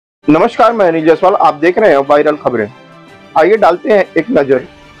नमस्कार, मैं अनिल जायसवाल। आप देख रहे हैं वायरल खबरें। आइए डालते हैं एक नजर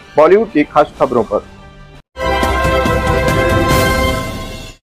बॉलीवुड की खास खबरों पर।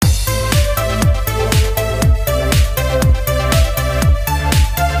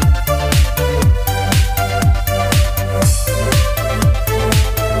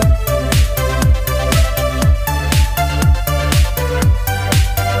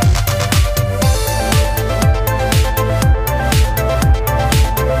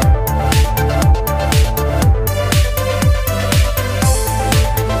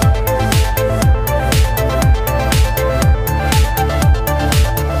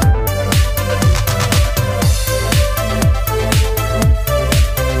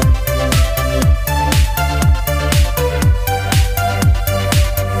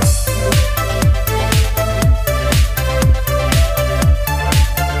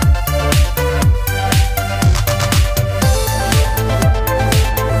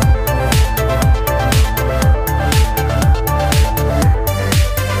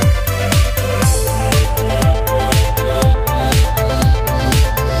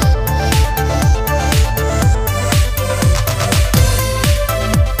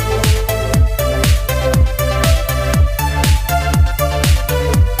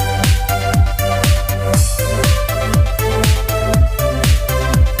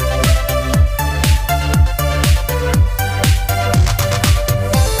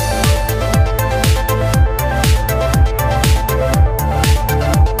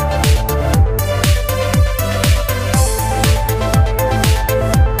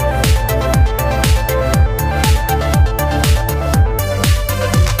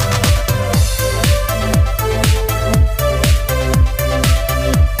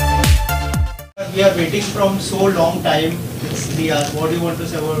 We are waiting from so long time. It's Riyadh. What do you want to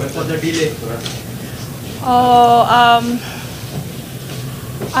say about for the delay? Oh,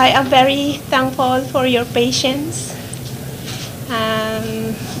 I am very thankful for your patience.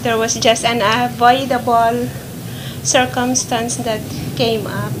 There was just an avoidable circumstance that came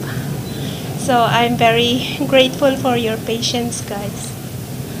up. So I'm very grateful for your patience, guys.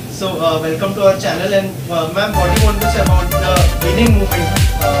 So welcome to our channel, and ma'am, what do you want to say about the winning movement?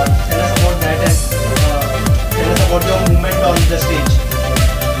 Tell us about that, and tell us about your movement on the stage.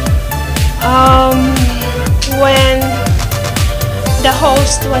 When the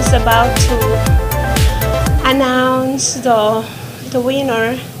host was about to announce the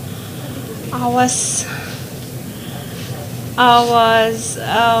winner, I was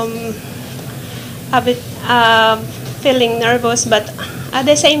a bit feeling nervous, but at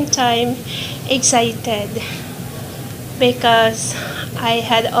the same time excited, because I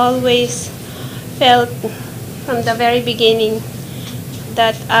had always felt from the very beginning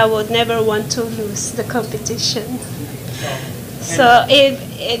that I would never want to lose the competition. So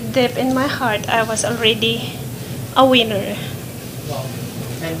deep in my heart, I was already a winner. Wow.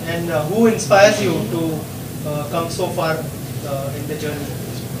 And who inspires you to come so far in the journey?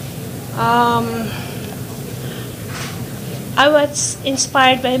 I was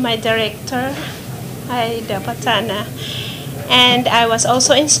inspired by my director, Aida Patana, and I was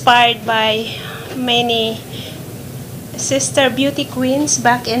also inspired by many sister beauty queens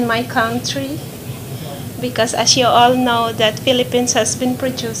back in my country, because as you all know that Philippines has been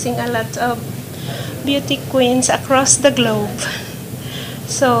producing a lot of beauty queens across the globe.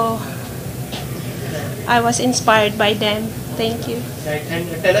 So I was inspired by them. Thank you. Right, and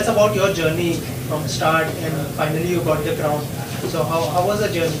tell us about your journey from start and finally you got the crown. So how was the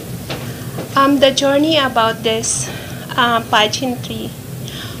journey? The journey about this pageantry.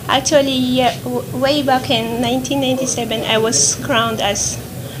 Actually, way back in 1997, I was crowned as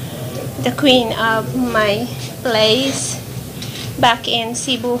the queen of my place back in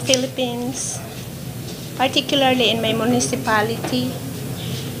Cebu, Philippines, particularly in my municipality.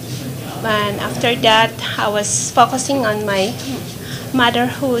 And after that, I was focusing on my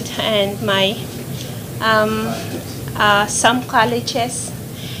motherhood and my some colleges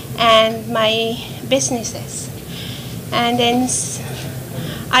and my businesses. And then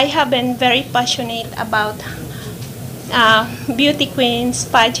I have been very passionate about beauty queens,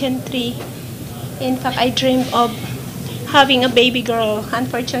 pageantry. In fact, I dream of having a baby girl.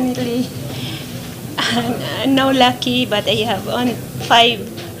 Unfortunately, no lucky, but I have only 5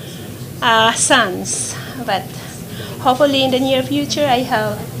 sons. But hopefully in the near future,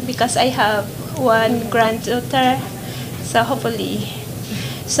 because I have 1 granddaughter, so hopefully.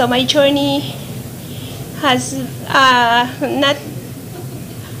 So my journey has not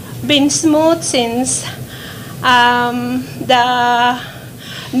been smooth since the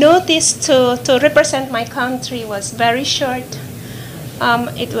notice to represent my country was very short.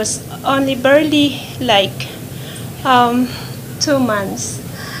 It was only barely like 2 months.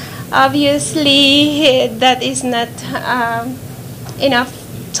 Obviously, that is not enough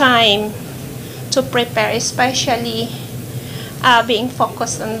time to prepare, especially being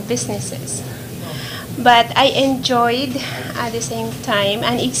focused on businesses. But I enjoyed at the same time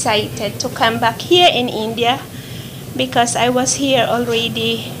and excited to come back here in India because I was here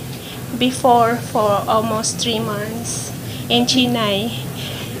already before for almost 3 months in Chennai.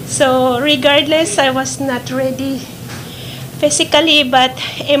 So regardless, I was not ready physically, but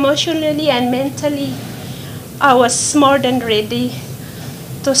emotionally and mentally, I was more than ready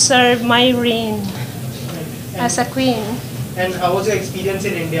to serve my reign as a queen. And how was your experience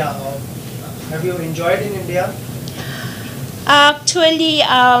in India? Have you enjoyed in India? Actually,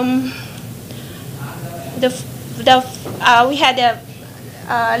 we had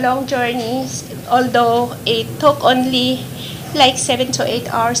a long journey, although it took only like 7 to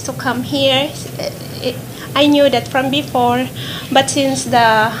 8 hours to come here. I knew that from before, but since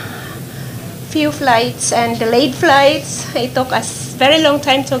the few flights and delayed flights, it took us very long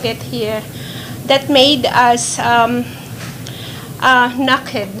time to get here. That made us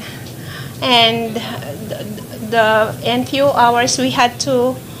naked, and in few hours we had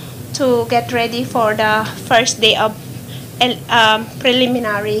to get ready for the first day of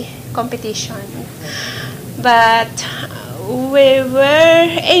preliminary competition. But we were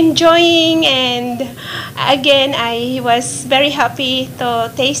enjoying, and again I was very happy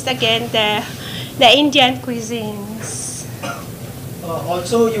to taste again the Indian cuisines.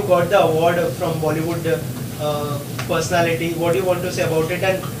 Also, you got the award from Bollywood personality. What do you want to say about it?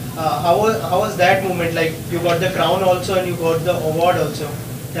 And how was that moment? Like, you got the crown also and you got the award also.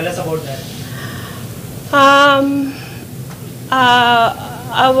 Tell us about that.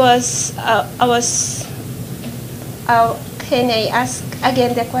 Can I ask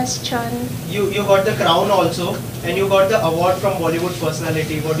again the question? You got the crown also and you got the award from Bollywood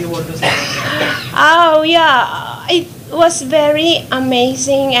personality. What do you want to say about that? Oh yeah, it was very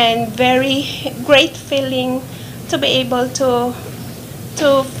amazing and very great feeling to be able to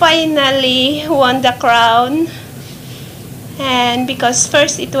finally won the crown. And because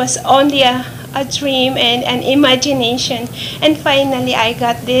first it was only a dream and an imagination, and finally I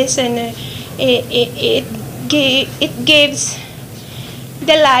got this, and it gives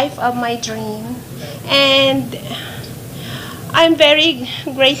the life of my dream. And I'm very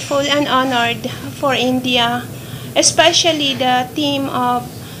grateful and honored for India, especially the team of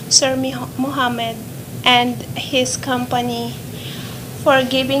Sir Mohammed and his company, for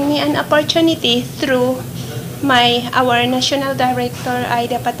giving me an opportunity through our national director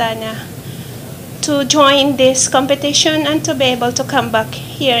Aida Patana to join this competition and to be able to come back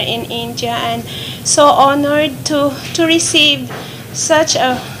here in India, and so honored to receive such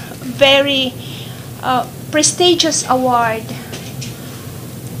a very prestigious award.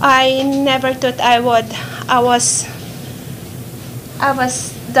 I never thought I was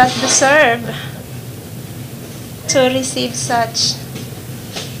that deserved to receive such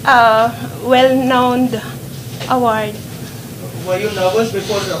a well-known award. Were you nervous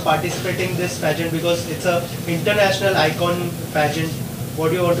before participating in this pageant, because it's a international icon pageant? What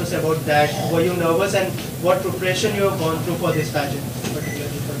do you want to say about that? Were you nervous, and what preparation you have gone through for this pageant,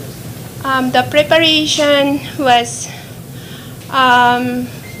 particularly for this? The preparation was,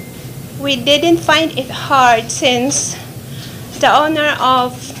 we didn't find it hard, since the owner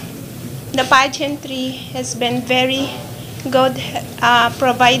of the pageantry has been very good,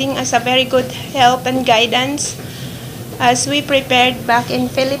 providing us a very good help and guidance as we prepared back in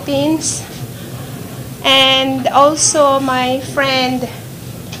Philippines. And also my friend,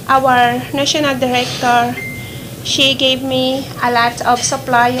 our national director, she gave me a lot of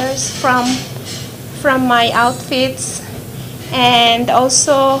suppliers from my outfits. And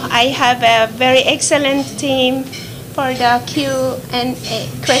also I have a very excellent team for the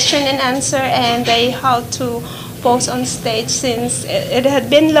question and answer, and how to pose on stage, since it had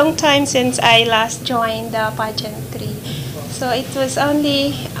been a long time since I last joined the pageantry. So it was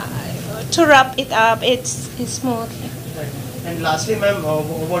only to wrap it up, it's smooth. Right. And lastly, ma'am,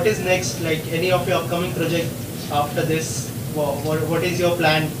 what is next? Like, any of your upcoming project after this? What is your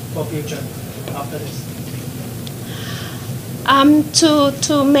plan for future after this?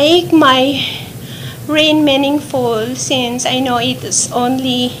 To make my reign meaningful, since I know it is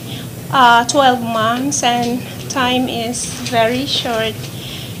only 12 months and time is very short.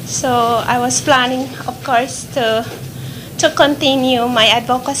 So I was planning, of course, to continue my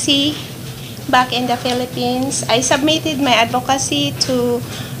advocacy back in the Philippines. I submitted my advocacy to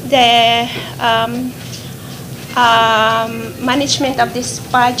the management of this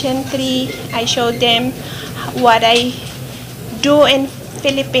pageantry. I showed them what I do in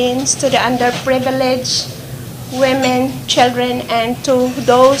Philippines to the underprivileged women, children, and to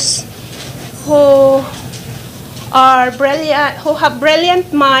those who are brilliant, who have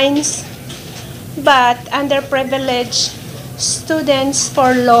brilliant minds, but underprivileged students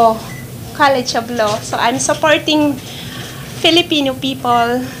for law, College of Law. So I'm supporting Filipino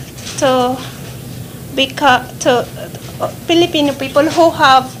people to Filipino people who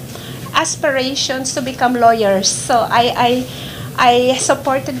have aspirations to become lawyers. So I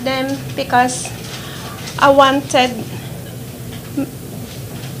supported them because I wanted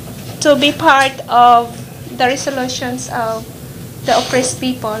to be part of the resolutions of the oppressed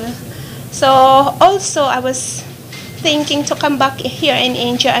people. So also I was thinking to come back here in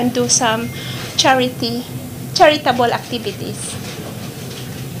India and do some charitable activities.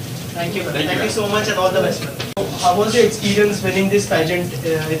 Thank you. Thank you so much and all the best. How was your experience winning this pageant?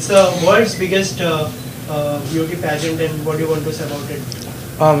 It's the world's biggest beauty pageant, and what do you want to say about it?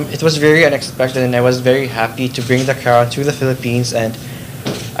 It was very unexpected, and I was very happy to bring the crown to the Philippines. And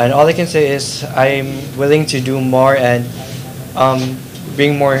all I can say is I'm willing to do more and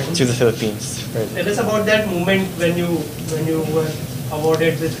bring more to the Philippines. Tell us about that moment when you were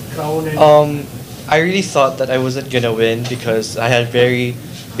awarded with crown. And I really thought that I wasn't gonna win because I had very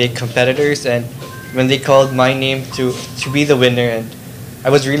big competitors, and when they called my name to be the winner, and I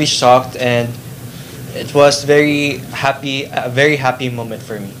was really shocked, and it was a very happy moment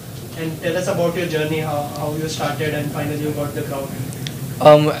for me. And tell us about your journey, how you started and finally you got the crown.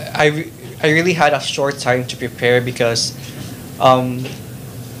 I really had a short time to prepare because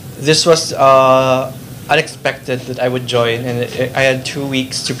this was unexpected that I would join, and I had 2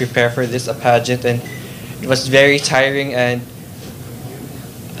 weeks to prepare for this pageant, and it was very tiring, and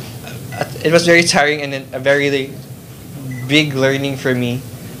a very big learning for me,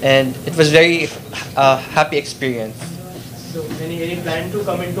 and it was very happy experience. So any plan to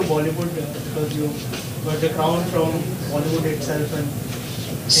come into Bollywood because you got the crown from Bollywood itself? And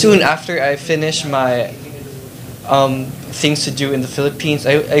soon after I finish my things to do in the Philippines,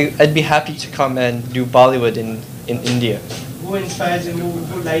 I'd be happy to come and do Bollywood in India. Who inspires you?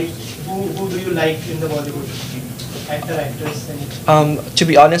 Who do you like in the Bollywood? Actor, actress? To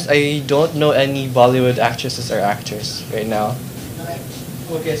be honest, I don't know any Bollywood actresses or actors right now.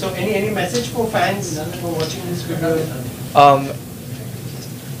 Okay, so any message for fans for watching this video?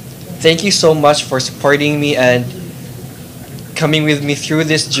 Thank you so much for supporting me and coming with me through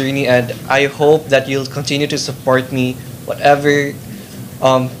this journey, and I hope that you'll continue to support me whatever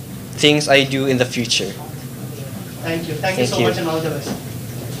things I do in the future. Thank you. Thank you so much and all the best.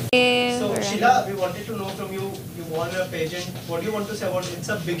 So So, Sheila, we wanted to know from you, you won a pageant. What do you want to say about it? It's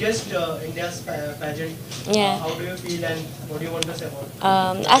the biggest India's pageant. Yeah. How do you feel and what do you want to say about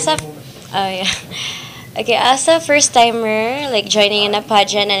it? As a yeah. Okay, as a first timer, like joining in a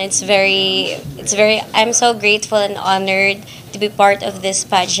pageant, and it's very, I'm so grateful and honored to be part of this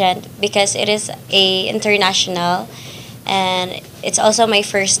pageant because it is a international, and it's also my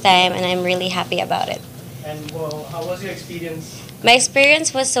first time, and I'm really happy about it. And how was your experience? My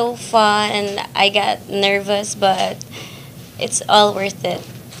experience was so fun, and I got nervous, but it's all worth it.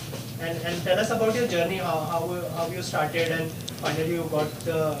 And tell us about your journey, how you started and finally you got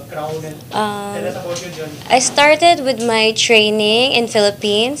the crown, and tell us about your journey. I started with my training in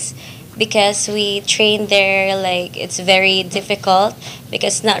Philippines because we train there, like it's very difficult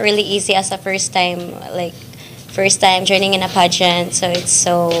because it's not really easy as a first time joining in a pageant, so it's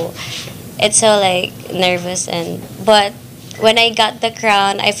so like nervous, and but when I got the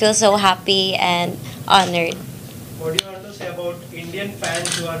crown I feel so happy and honored. What do you want to say about Indian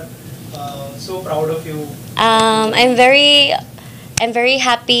fans who are so proud of you? I'm very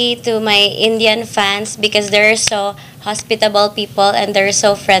happy to my Indian fans because they're so hospitable people and they're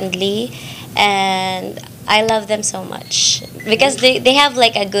so friendly, and I love them so much because they have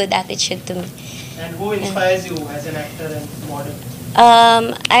like a good attitude to me. And who inspires you as an actor and model?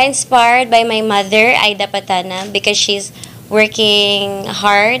 I inspired by my mother, Aida Patana, because she's working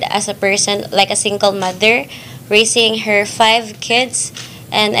hard as a person, like a single mother, raising her 5 kids,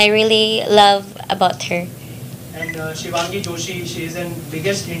 and I really love about her. And Shivangi Joshi, she is the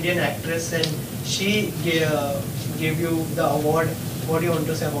biggest Indian actress, and she gave you the award. What do you want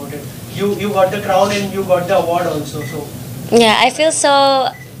to say about it? You got the crown and you got the award also. So Yeah, I feel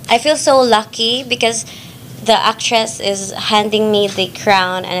so lucky because the actress is handing me the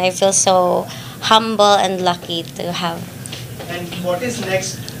crown, and I feel so humble and lucky to have. and what is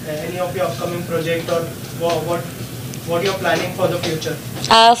next? Any of your upcoming project or what what you're planning for the future?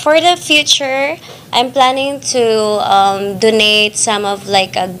 For the future, I'm planning to donate some of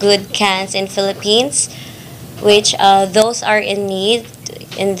like good cans in Philippines, which those are in need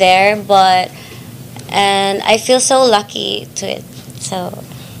in there. But and I feel so lucky to it. So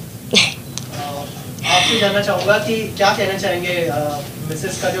आपसे जानना चाहूँगा कि क्या कहना चाहेंगे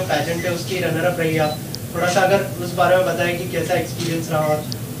Mrs का जो pageant है उसकी रनर अप रही आप थोड़ा सा अगर उस बारे में बताएं कि कैसा एक्सपीरियंस रहा और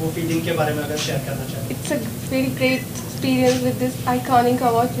वो फीलिंग के बारे में अगर शेयर करना चाहें. It's a very great experience with this iconic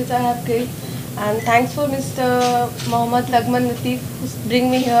award which I have gained, and thanks for Mr. Mohammad Lagman Latif who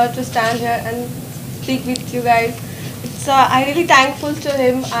bring me here to stand here and speak with you guys. It's I really thankful to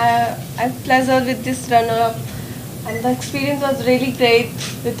him. I'm pleasure with this runner up, and the experience was really great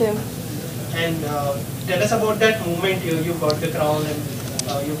with him. And tell us about that moment you got the crown and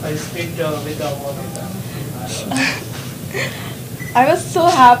you felt split with the award. I was so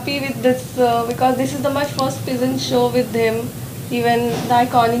happy with this because this is my first season show with him. Even the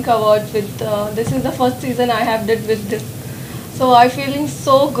iconic award with this is the first season I have did with this. So I'm feeling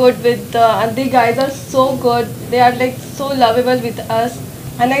so good with and the guys are so good. They are like so lovable with us,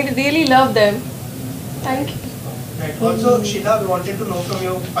 and I really love them. Thank you. Right. Also, Sheila, we wanted to know from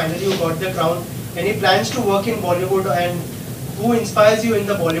you. Finally, you got the crown. Any plans to work in Bollywood, and who inspires you in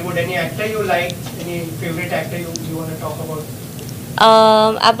the Bollywood? Any actor you like? Any favorite actor you want to talk about?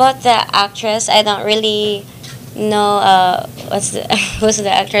 About the actress, I don't really know what's the who's the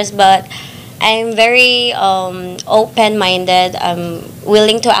actress, but I'm very open-minded. I'm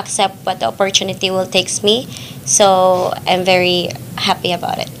willing to accept what the opportunity will takes me, so I'm very happy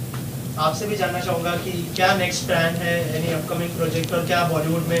about it. आपसे भी जानना चाहूँगा कि क्या next plan है, any upcoming project और क्या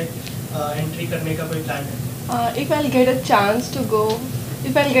बॉलीवुड में एंट्री करने का कोई प्लान है? If I'll get a chance to go,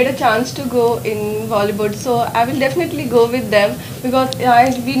 if I'll get a chance to go in Bollywood, so I will definitely go with them because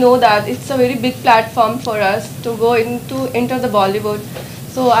we know that it's a very big platform for us to go into enter the Bollywood.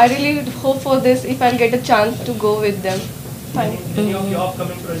 So I really hope for this if I'll get a chance to go with them. Any of your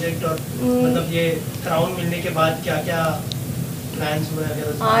upcoming project और मतलब ये crown मिलने के बाद क्या-क्या plans हुए अगर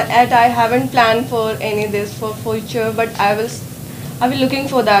And I haven't planned for any this for future, but I will looking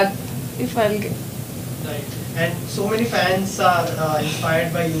for that if I'll get. Right. And so many fans are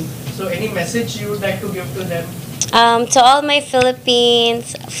inspired by you. So any message you would like to give to them? To all my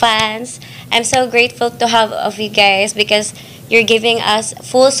Philippines fans, I'm so grateful to have of you guys because you're giving us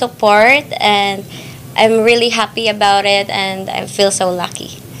full support, and I'm really happy about it, and I feel so lucky.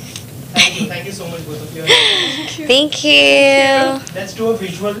 Thank you so much both of you. Thank you. Let's do a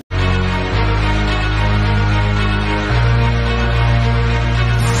visual.